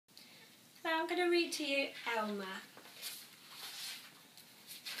going to read to you Elmer.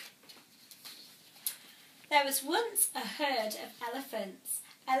 There was once a herd of elephants.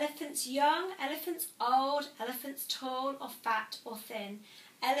 Elephants young, elephants old, elephants tall or fat or thin.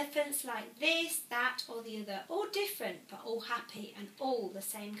 Elephants like this, that or the other. All different but all happy and all the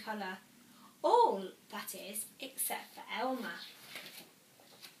same colour. All, that is, except for Elmer.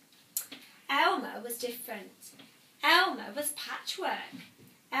 Elmer was different. Elmer was patchwork.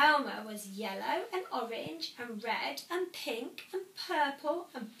 Elmer was yellow and orange and red and pink and purple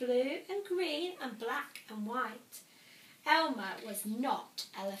and blue and green and black and white. Elmer was not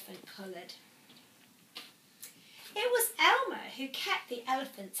elephant-coloured. It was Elmer who kept the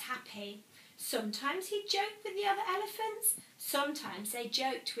elephants happy. Sometimes he joked with the other elephants, sometimes they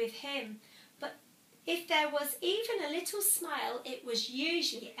joked with him. But if there was even a little smile, it was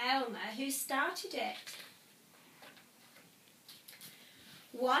usually Elmer who started it.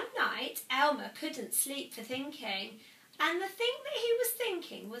 One night, Elmer couldn't sleep for thinking, and the thing that he was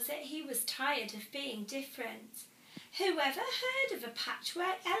thinking was that he was tired of being different. Whoever heard of a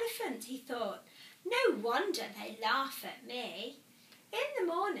patchwork elephant, he thought. No wonder they laugh at me. In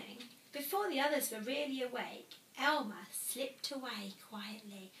the morning, before the others were really awake, Elmer slipped away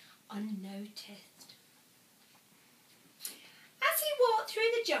quietly, unnoticed. As he walked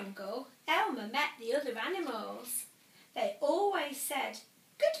through the jungle, Elmer met the other animals. They always said,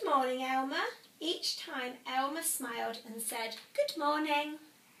 "Good morning, Elmer." Each time Elmer smiled and said, "Good morning."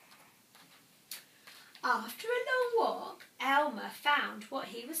 After a long walk, Elmer found what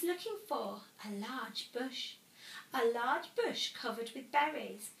he was looking for, a large bush. A large bush covered with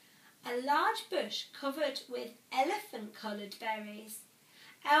berries. A large bush covered with elephant-coloured berries.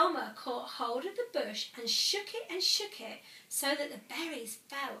 Elmer caught hold of the bush and shook it so that the berries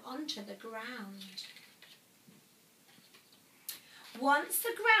fell onto the ground. Once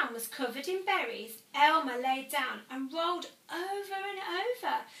the ground was covered in berries, Elmer lay down and rolled over and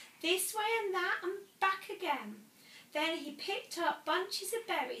over, this way and that and back again. Then he picked up bunches of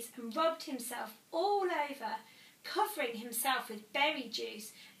berries and rubbed himself all over, covering himself with berry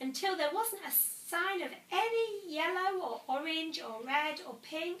juice until there wasn't a sign of any yellow or orange or red or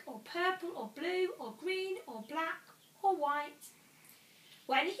pink or purple or blue or green or black or white.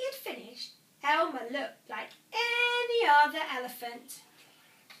 When he had finished, Elmer looked like any other elephant.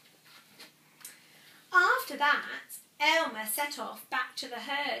 After that, Elmer set off back to the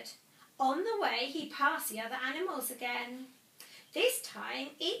herd. On the way, he passed the other animals again. This time,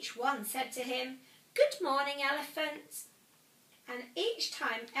 each one said to him, "Good morning, elephant." And each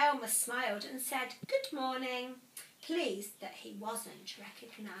time Elmer smiled and said, "Good morning," pleased that he wasn't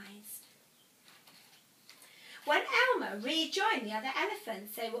recognised. When Elmer rejoined the other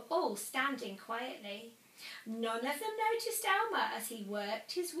elephants, they were all standing quietly. None of them noticed Elmer as he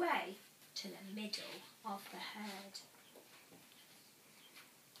worked his way to the middle of the herd.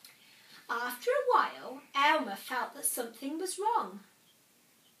 After a while, Elmer felt that something was wrong.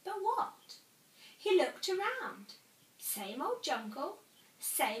 But what? He looked around. Same old jungle,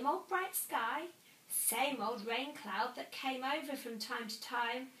 same old bright sky, same old rain cloud that came over from time to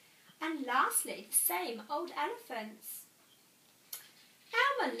time, and lastly, the same old elephants.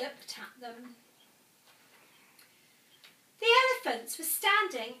 Elmer looked at them. The elephants were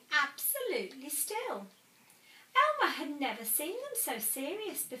standing absolutely still. Elmer had never seen them so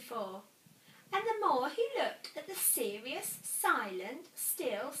serious before, and the more he looked at the serious, silent,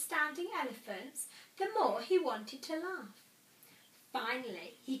 still standing elephants, the more he wanted to laugh.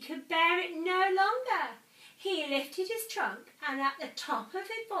 Finally, he could bear it no longer. He lifted his trunk and at the top of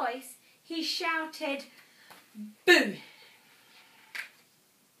his voice he shouted, "Boo!"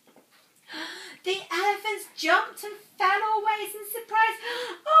 The elephants jumped and fell all ways in surprise.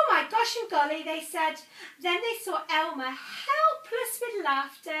 "Oh my gosh and golly," they said. Then they saw Elmer helpless with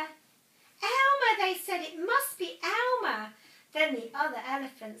laughter. "Elmer," they said, "it must be Elmer." Then the other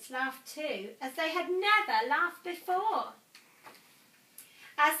elephants laughed too, as they had never laughed before.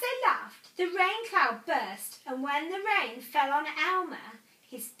 As they laughed, the rain cloud burst, and when the rain fell on Elmer,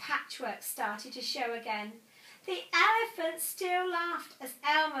 his patchwork started to show again. The elephants still laughed as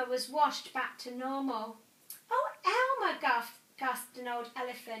Elmer was washed back to normal. "Oh, Elmer," gasped an old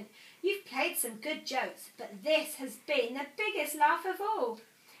elephant, "you've played some good jokes, but this has been the biggest laugh of all.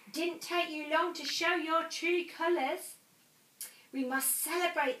 Didn't take you long to show your true colours." "We must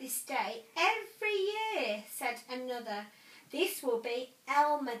celebrate this day every year," said another. "This will be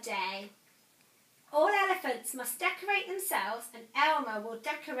Elmer Day. All elephants must decorate themselves and Elmer will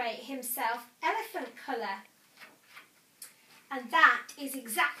decorate himself elephant colour." And that is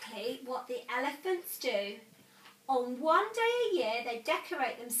exactly what the elephants do. On one day a year, they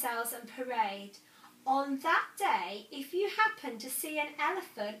decorate themselves and parade. On that day, if you happen to see an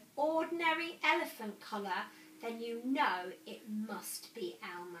elephant, ordinary elephant colour, then you know it must be